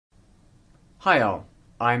Hi all,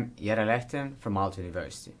 I'm Jere Lehtinen from Aalto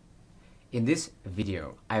University. In this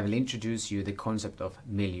video, I will introduce you the concept of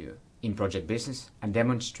milieu in project business and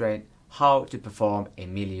demonstrate how to perform a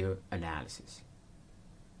milieu analysis.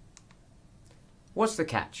 What's the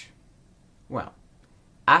catch? Well,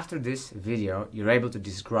 after this video, you're able to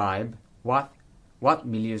describe what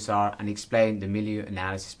milieus are and explain the milieu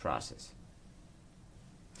analysis process.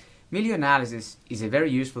 Milieu analysis is a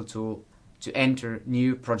very useful tool to enter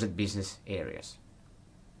new project business areas.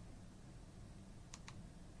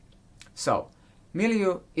 So,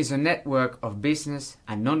 milieu is a network of business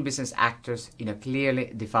and non-business actors in a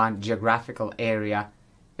clearly defined geographical area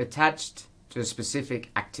attached to a specific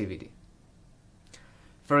activity.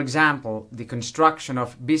 For example, the construction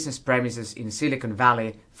of business premises in Silicon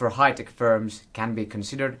Valley for high-tech firms can be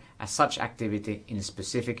considered as such activity in a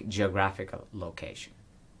specific geographical location.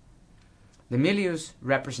 The milieu's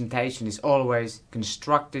representation is always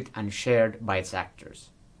constructed and shared by its actors.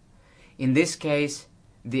 In this case,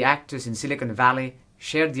 the actors in Silicon Valley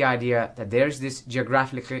shared the idea that there is this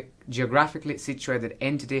geographically situated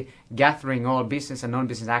entity gathering all business and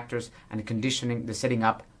non-business actors and conditioning the setting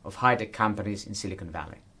up of high-tech companies in Silicon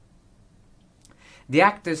Valley. The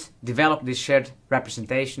actors developed this shared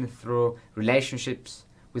representation through relationships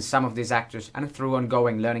with some of these actors and through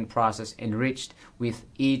ongoing learning process enriched with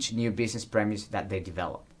each new business premise that they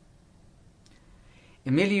develop.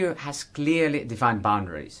 A milieu has clearly defined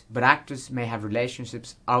boundaries, but actors may have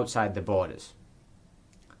relationships outside the borders.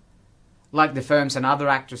 Like the firms and other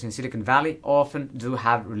actors in Silicon Valley often do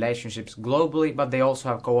have relationships globally, but they also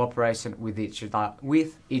have cooperation with each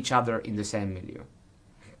other in the same milieu.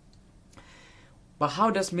 But how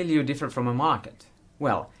does milieu differ from a market?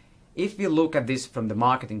 Well, if we look at this from the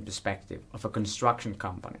marketing perspective of a construction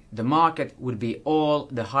company, the market would be all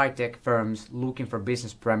the high-tech firms looking for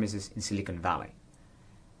business premises in Silicon Valley.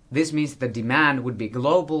 This means the demand would be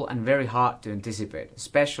global and very hard to anticipate,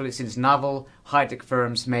 especially since novel high-tech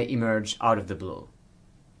firms may emerge out of the blue.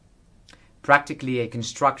 Practically, a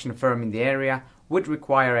construction firm in the area would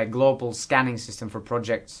require a global scanning system for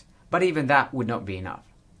projects, but even that would not be enough.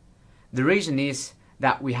 The reason is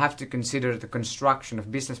that we have to consider the construction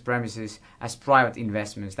of business premises as private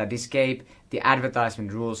investments that escape the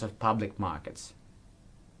advertisement rules of public markets.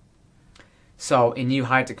 So, a new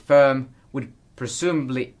high-tech firm would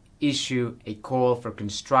presumably issue a call for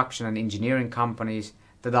construction and engineering companies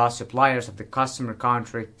that are suppliers of the customer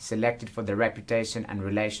country selected for their reputation and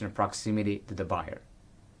relational proximity to the buyer.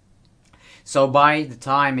 So by the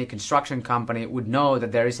time a construction company would know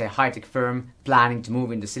that there is a high-tech firm planning to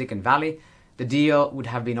move into Silicon Valley, the deal would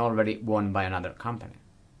have been already won by another company.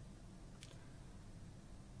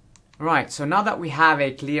 Right, so now that we have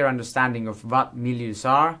a clear understanding of what milieus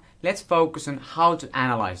are, let's focus on how to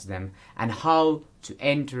analyze them and how to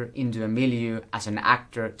enter into a milieu as an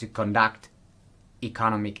actor to conduct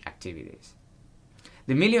economic activities.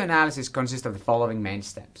 The milieu analysis consists of the following main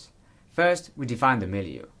steps. First, we define the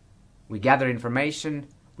milieu. We gather information,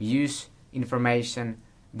 we use information,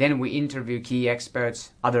 then we interview key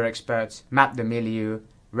experts, other experts, map the milieu,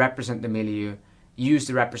 represent the milieu, use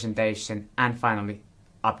the representation, and finally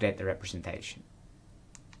update the representation.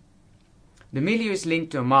 The milieu is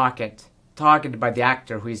linked to a market targeted by the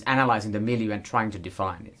actor who is analyzing the milieu and trying to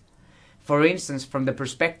define it. For instance, from the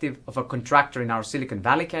perspective of a contractor in our Silicon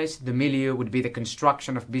Valley case, the milieu would be the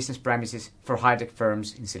construction of business premises for high-tech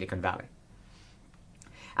firms in Silicon Valley.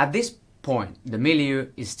 At this point, the milieu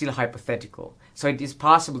is still hypothetical, so it is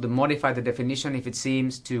possible to modify the definition if it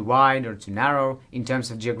seems too wide or too narrow in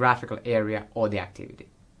terms of geographical area or the activity.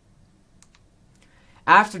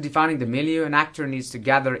 After defining the milieu, an actor needs to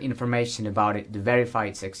gather information about it to verify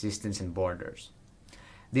its existence and borders.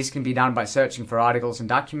 This can be done by searching for articles and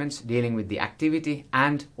documents dealing with the activity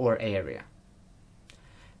and/or area.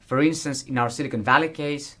 For instance, in our Silicon Valley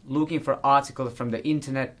case, looking for articles from the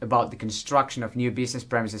internet about the construction of new business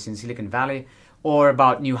premises in Silicon Valley or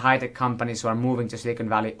about new high-tech companies who are moving to Silicon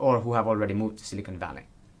Valley or who have already moved to Silicon Valley.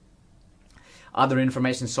 Other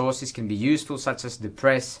information sources can be useful, such as the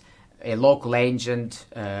press, a local agent,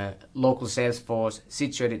 local sales force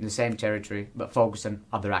situated in the same territory but focused on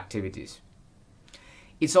other activities.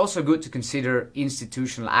 It's also good to consider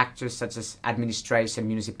institutional actors such as administration,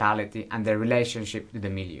 municipality, and their relationship to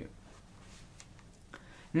the milieu.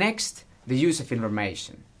 Next, the use of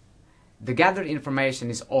information. The gathered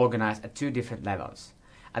information is organized at two different levels.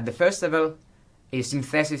 At the first level, a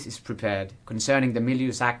synthesis is prepared concerning the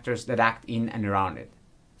milieu's actors that act in and around it.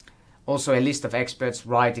 Also a list of experts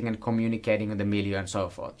writing and communicating on the milieu and so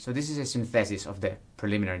forth. So this is a synthesis of the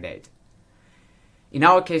preliminary data. In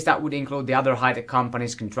our case, that would include the other high-tech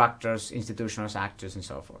companies, contractors, institutional actors, and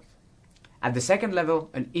so forth. At the second level,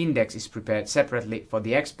 an index is prepared separately for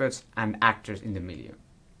the experts and actors in the milieu.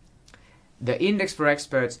 The index for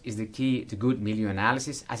experts is the key to good milieu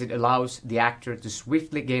analysis, as it allows the actor to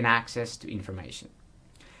swiftly gain access to information.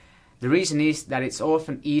 The reason is that it's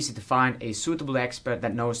often easy to find a suitable expert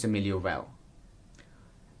that knows the milieu well.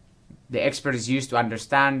 The expert is used to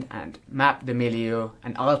understand and map the milieu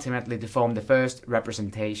and ultimately to form the first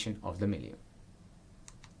representation of the milieu.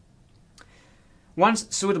 Once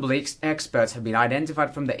suitable experts have been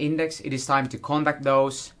identified from the index, it is time to contact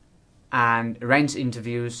those and arrange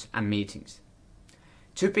interviews and meetings.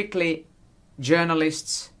 Typically,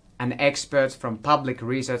 journalists and experts from public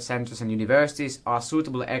research centers and universities are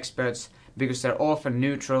suitable experts because they're often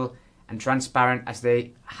neutral and transparent, as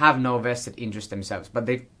they have no vested interest themselves, but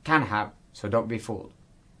they can have, so don't be fooled.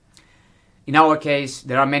 In our case,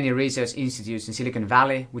 there are many research institutes in Silicon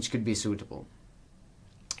Valley which could be suitable.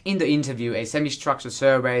 In the interview, a semi-structured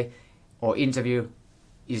survey or interview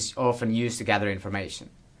is often used to gather information.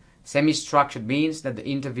 Semi-structured means that the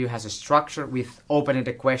interview has a structure with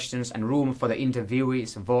open-ended questions and room for the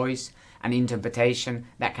interviewee's voice and interpretation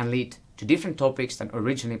that can lead to different topics than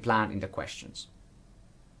originally planned in the questions.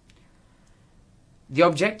 The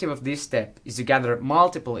objective of this step is to gather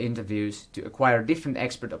multiple interviews to acquire different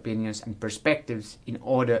expert opinions and perspectives in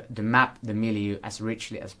order to map the milieu as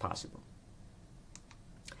richly as possible.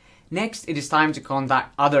 Next, it is time to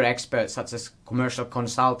contact other experts such as commercial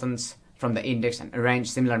consultants from the index and arrange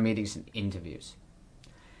similar meetings and interviews.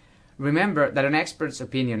 Remember that an expert's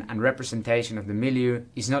opinion and representation of the milieu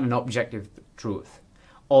is not an objective truth,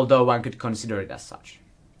 although one could consider it as such.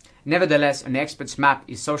 Nevertheless, an expert's map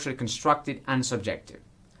is socially constructed and subjective.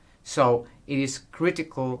 So, it is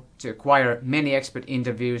critical to acquire many expert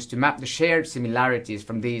interviews to map the shared similarities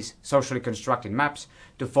from these socially constructed maps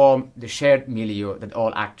to form the shared milieu that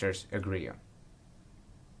all actors agree on.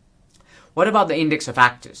 What about the index of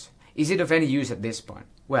actors? Is it of any use at this point?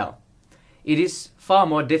 Well, it is far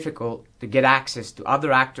more difficult to get access to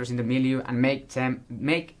other actors in the milieu and make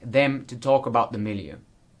them to talk about the milieu.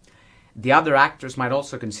 The other actors might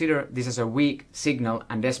also consider this as a weak signal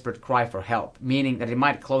and desperate cry for help, meaning that it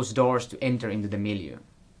might close doors to enter into the milieu.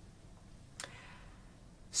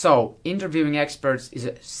 So, interviewing experts is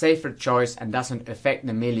a safer choice and doesn't affect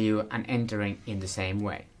the milieu and entering in the same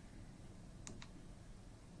way.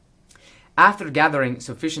 After gathering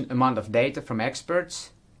sufficient amount of data from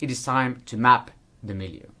experts, it is time to map the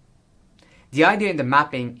milieu. The idea in the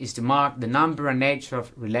mapping is to mark the number and nature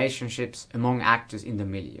of relationships among actors in the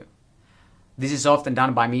milieu. This is often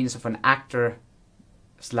done by means of an actor/actor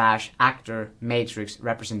matrix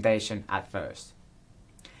representation at first.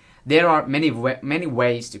 There are many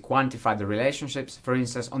ways to quantify the relationships. For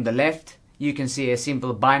instance, on the left, you can see a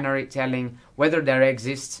simple binary telling whether there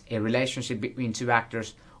exists a relationship between two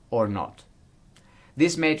actors or not.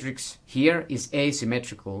 This matrix here is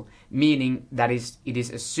asymmetrical, meaning that it is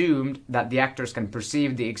assumed that the actors can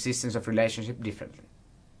perceive the existence of relationship differently.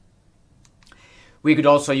 We could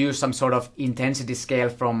also use some sort of intensity scale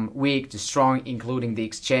from weak to strong, including the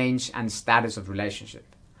exchange and status of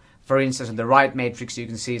relationship. For instance, on the right matrix you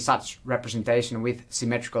can see such representation with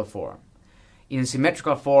symmetrical form. In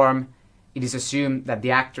symmetrical form, it is assumed that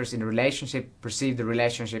the actors in a relationship perceive the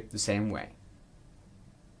relationship the same way.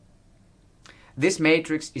 This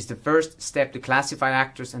matrix is the first step to classify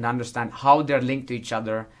actors and understand how they are linked to each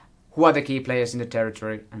other, who are the key players in the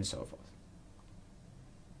territory, and so forth.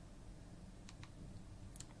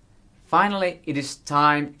 Finally, it is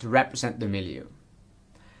time to represent the milieu.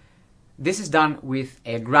 This is done with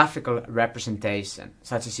a graphical representation,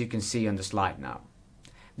 such as you can see on the slide now.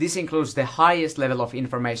 This includes the highest level of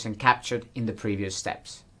information captured in the previous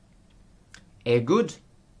steps. A good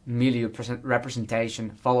milieu representation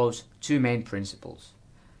follows two main principles.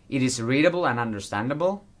 It is readable and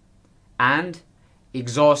understandable, and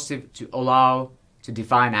exhaustive to allow to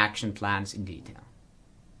define action plans in detail.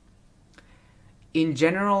 In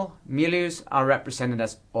general, milieus are represented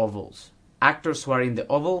as ovals. Actors who are in the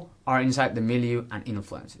oval are inside the milieu and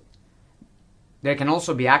influence it. There can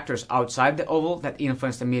also be actors outside the oval that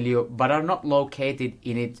influence the milieu but are not located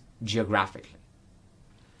in it geographically.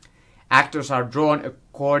 Actors are drawn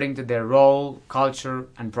according to their role, culture,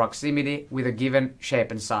 and proximity with a given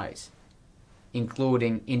shape and size,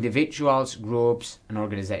 including individuals, groups, and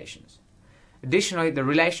organizations. Additionally, the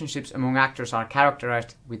relationships among actors are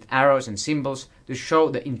characterized with arrows and symbols to show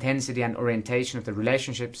the intensity and orientation of the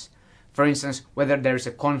relationships, for instance, whether there is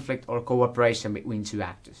a conflict or cooperation between two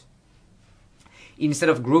actors. Instead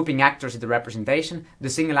of grouping actors into representation, the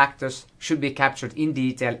single actors should be captured in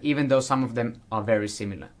detail, even though some of them are very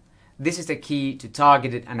similar. This is the key to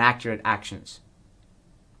targeted and accurate actions.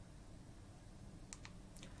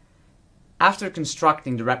 After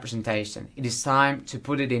constructing the representation, it is time to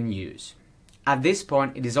put it in use. At this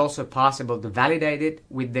point, it is also possible to validate it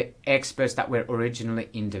with the experts that were originally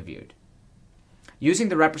interviewed. Using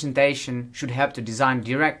the representation should help to design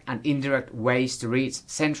direct and indirect ways to reach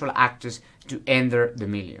central actors to enter the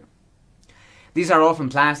milieu. These are often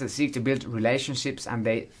plans that seek to build relationships, and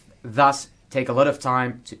they thus take a lot of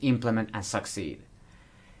time to implement and succeed.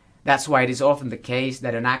 That's why it is often the case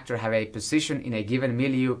that an actor have a position in a given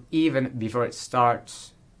milieu even before it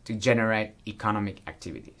starts to generate economic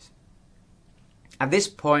activities. At this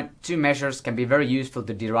point, two measures can be very useful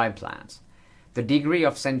to derive plans: the degree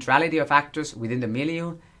of centrality of actors within the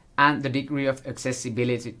milieu and the degree of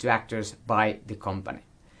accessibility to actors by the company.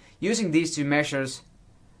 Using these to measure,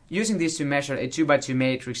 a 2x2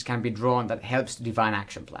 matrix can be drawn that helps to define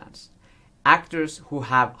action plans. Actors who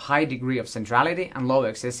have high degree of centrality and low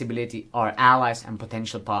accessibility are allies and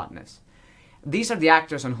potential partners. These are the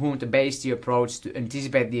actors on whom to base the approach to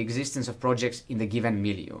anticipate the existence of projects in the given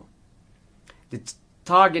milieu. The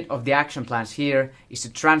target of the action plans here is to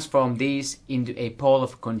transform these into a pole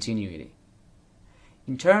of continuity.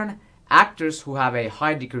 In turn, actors who have a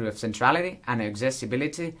high degree of centrality and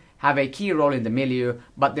accessibility have a key role in the milieu,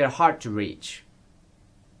 but they're hard to reach.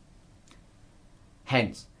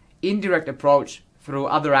 Hence, indirect approach through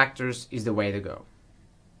other actors is the way to go.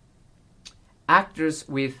 Actors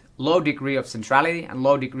with low degree of centrality and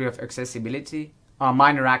low degree of accessibility are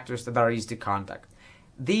minor actors that are easy to contact.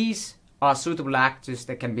 These are suitable actors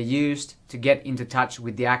that can be used to get into touch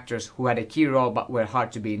with the actors who had a key role but were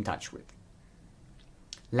hard to be in touch with.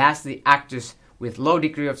 Lastly, actors with low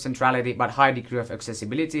degree of centrality but high degree of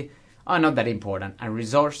accessibility are not that important, and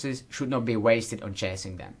resources should not be wasted on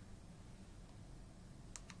chasing them.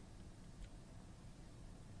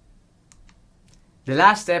 The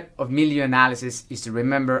last step of milieu analysis is to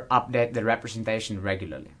remember update the representation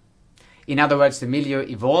regularly. In other words, the milieu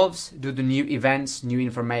evolves due to new events, new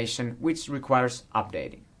information, which requires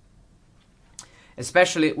updating.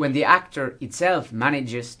 Especially when the actor itself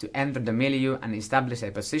manages to enter the milieu and establish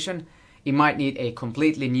a position, it might need a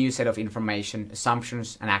completely new set of information,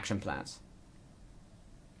 assumptions, and action plans.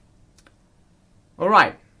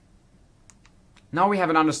 Alright, now we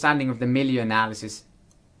have an understanding of the milieu analysis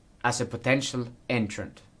as a potential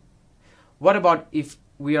entrant. What about if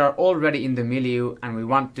we are already in the milieu and we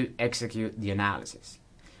want to execute the analysis?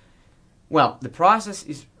 Well, the process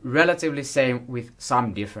is relatively same with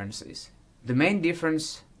some differences. The main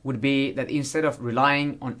difference would be that instead of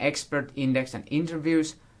relying on expert index and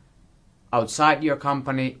interviews outside your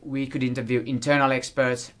company, we could interview internal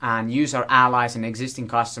experts and use our allies and existing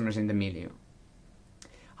customers in the milieu.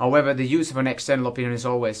 However, the use of an external opinion is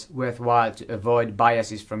always worthwhile to avoid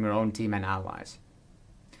biases from your own team and allies.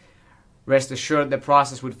 Rest assured, the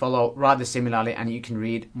process would follow rather similarly, and you can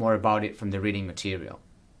read more about it from the reading material.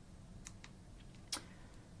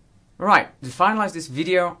 Alright, to finalize this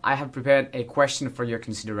video, I have prepared a question for your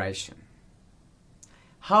consideration.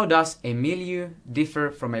 How does a milieu differ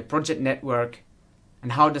from a project network,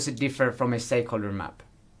 and how does it differ from a stakeholder map?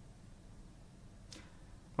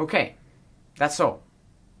 Okay, that's all.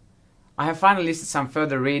 I have finally listed some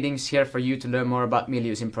further readings here for you to learn more about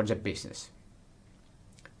milieus in project business.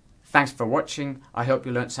 Thanks for watching, I hope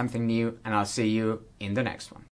you learned something new, and I'll see you in the next one.